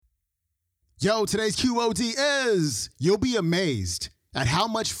Yo, today's QOD is, you'll be amazed at how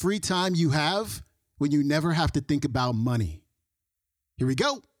much free time you have when you never have to think about money. Here we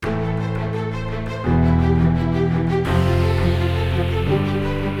go.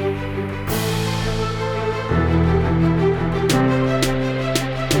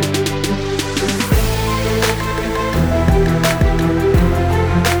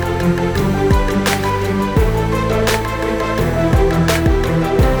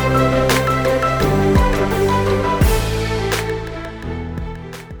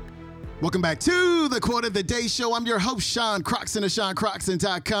 Welcome back to the Quote of the Day Show. I'm your host, Sean Croxton of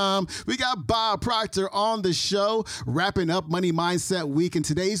SeanCroxton.com. We got Bob Proctor on the show, wrapping up Money Mindset Week. And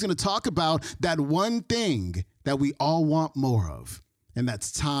today he's going to talk about that one thing that we all want more of, and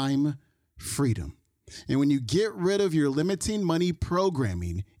that's time freedom. And when you get rid of your limiting money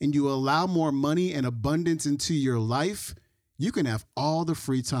programming and you allow more money and abundance into your life, you can have all the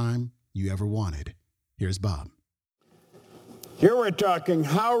free time you ever wanted. Here's Bob. Here we're talking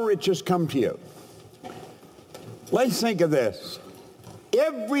how riches come to you. Let's think of this.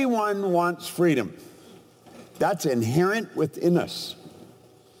 Everyone wants freedom. That's inherent within us.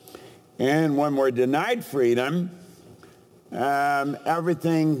 And when we're denied freedom,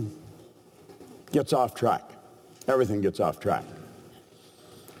 everything gets off track. Everything gets off track.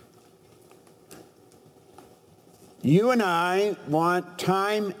 You and I want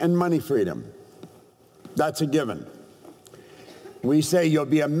time and money freedom. That's a given. We say you'll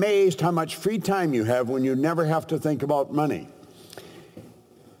be amazed how much free time you have when you never have to think about money.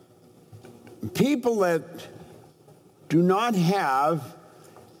 People that do not have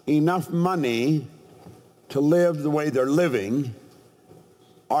enough money to live the way they're living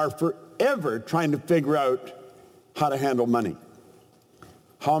are forever trying to figure out how to handle money.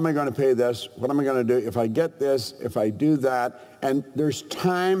 How am I going to pay this? What am I going to do if I get this, if I do that? And there's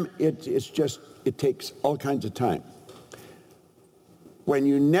time, it takes all kinds of time. When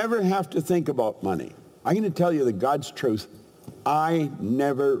you never have to think about money, I'm going to tell you the God's truth. I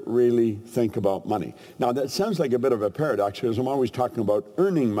never really think about money. Now, that sounds like a bit of a paradox because I'm always talking about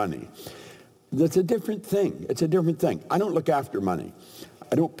earning money. That's a different thing. It's a different thing. I don't look after money.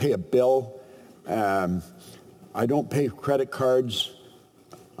 I don't pay a bill. I don't pay credit cards.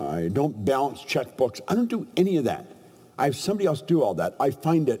 I don't balance checkbooks. I don't do any of that. I have somebody else do all that. I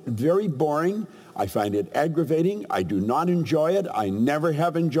find it very boring. I find it aggravating. I do not enjoy it. I never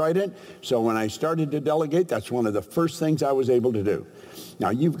have enjoyed it. So when I started to delegate, that's one of the first things I was able to do. Now,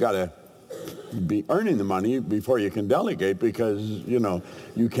 you've got to be earning the money before you can delegate because,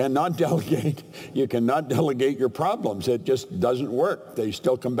 you cannot delegate. You cannot delegate your problems. It just doesn't work. They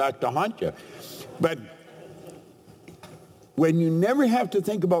still come back to haunt you. But when you never have to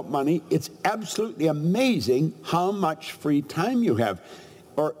think about money, it's absolutely amazing how much free time you have.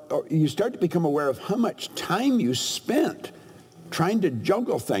 Or you start to become aware of how much time you spent trying to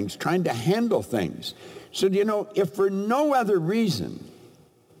juggle things, trying to handle things. So, if for no other reason,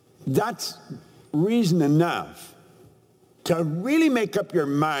 that's reason enough to really make up your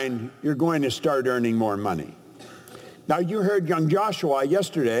mind you're going to start earning more money. Now, you heard young Joshua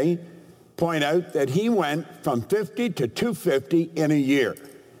yesterday point out that he went from 50 to 250 in a year.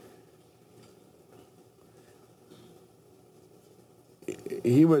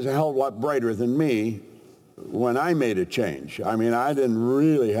 He was a hell of a lot brighter than me when I made a change. I mean, I didn't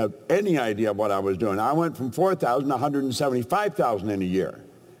really have any idea what I was doing. I went from 4,000 to 175,000 in a year.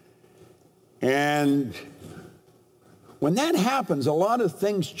 And when that happens, a lot of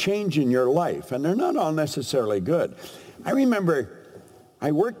things change in your life, and they're not all necessarily good. I remember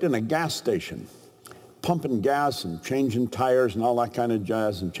I worked in a gas station, pumping gas and changing tires and all that kind of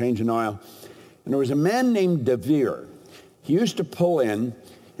jazz and changing oil. And there was a man named DeVere. He used to pull in,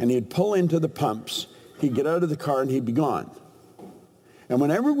 and he'd pull into the pumps. He'd get out of the car, and he'd be gone. And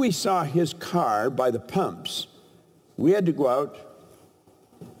whenever we saw his car by the pumps, we had to go out,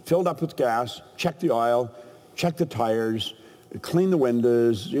 filled up with gas, check the oil, check the tires, clean the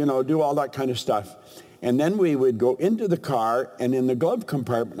windows, do all that kind of stuff. And then we would go into the car, and in the glove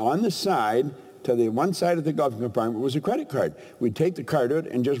compartment on the side, to the one side of the glove compartment was a credit card. We'd take the card out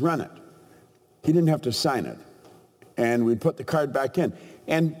and just run it. He didn't have to sign it. And we'd put the card back in.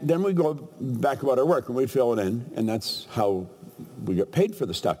 And then we'd go back about our work, and we'd fill it in, and that's how we got paid for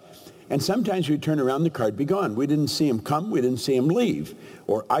the stuff. And sometimes we'd turn around, the card be gone. We didn't see him come, we didn't see him leave.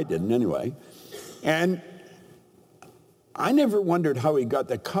 Or I didn't anyway. And I never wondered how he got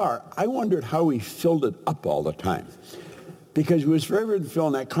the car. I wondered how he filled it up all the time. Because he was forever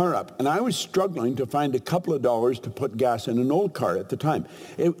filling that car up. And I was struggling to find a couple of dollars to put gas in an old car at the time.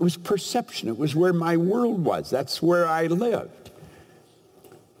 It was perception. It was where my world was. That's where I lived.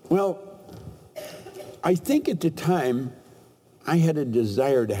 Well, I think at the time, I had a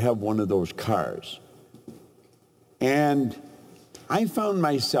desire to have one of those cars. And I found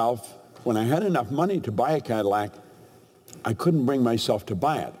myself, when I had enough money to buy a Cadillac, I couldn't bring myself to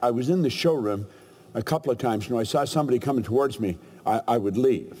buy it. I was in the showroom a couple of times. I saw somebody coming towards me, I would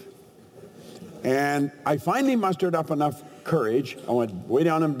leave. And I finally mustered up enough courage. I went way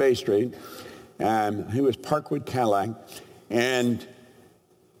down on Bay Street, and he was Parkwood Cadillac, and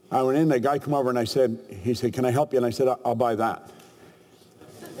I went in, the guy came over and he said, can I help you? And I said, I'll buy that.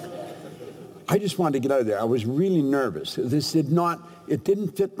 I just wanted to get out of there. I was really nervous. It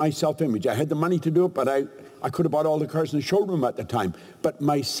didn't fit my self-image. I had the money to do it, but I could have bought all the cars in the showroom at the time. But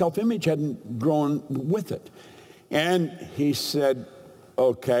my self-image hadn't grown with it. And he said,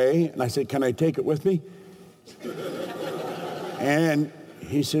 okay. And I said, can I take it with me? And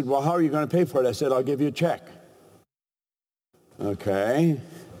he said, well, how are you going to pay for it? I said, I'll give you a check. Okay.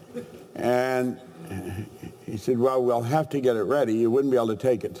 And he said, well, we'll have to get it ready. You wouldn't be able to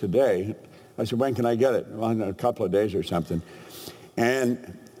take it today. I said, when can I get it? Well, in a couple of days or something.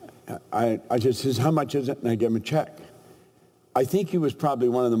 And I just says, how much is it? And I give him a check. I think he was probably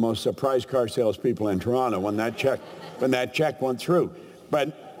one of the most surprised car salespeople in Toronto when that check went through.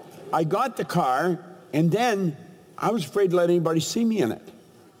 But I got the car, and then I was afraid to let anybody see me in it.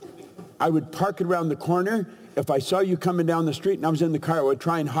 I would park it around the corner. If I saw you coming down the street and I was in the car, I would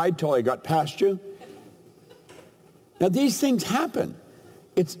try and hide till I got past you. Now, these things happen.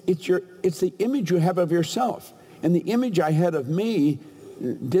 It's the image you have of yourself. And the image I had of me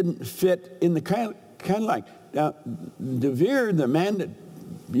didn't fit in the Cadillac. Now, DeVere, the man that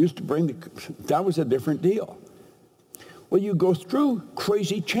used to bring that was a different deal. Well, you go through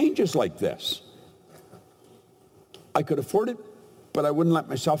crazy changes like this. I could afford it, but I wouldn't let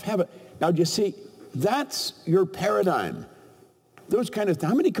myself have it. Now, do you see, that's your paradigm. Those kind of things.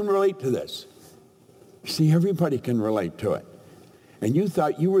 How many can relate to this? See, everybody can relate to it. And you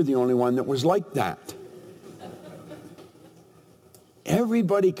thought you were the only one that was like that.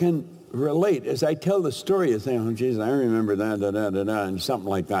 Everybody can relate. As I tell the story, you think, oh, geez, I remember that, and something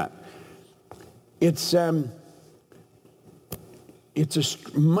like that.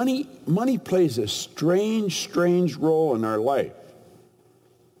 Money plays a strange role in our life.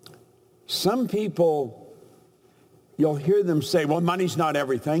 Some people, you'll hear them say, well, money's not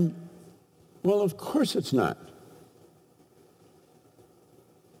everything. Well, of course it's not.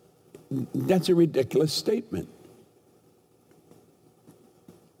 That's a ridiculous statement.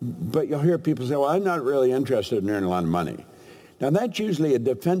 But you'll hear people say, well, I'm not really interested in earning a lot of money. Now, that's usually a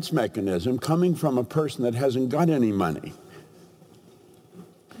defense mechanism coming from a person that hasn't got any money.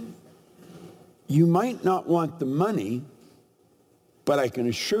 You might not want the money, but I can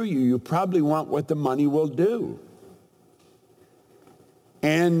assure you, you probably want what the money will do.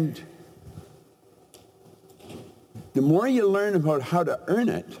 And the more you learn about how to earn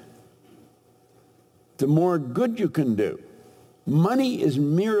it, the more good you can do. Money is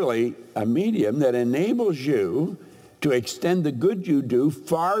merely a medium that enables you to extend the good you do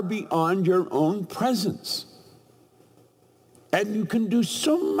far beyond your own presence. And you can do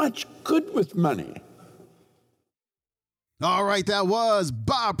so much good with money. All right, that was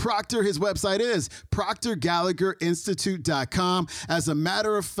Bob Proctor. His website is proctorgallagherinstitute.com. As a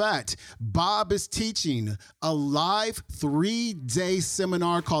matter of fact, Bob is teaching a live 3-day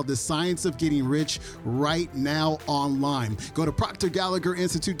seminar called The Science of Getting Rich right now online. Go to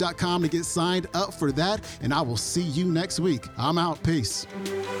proctorgallagherinstitute.com to get signed up for that, and I will see you next week. I'm out. Peace.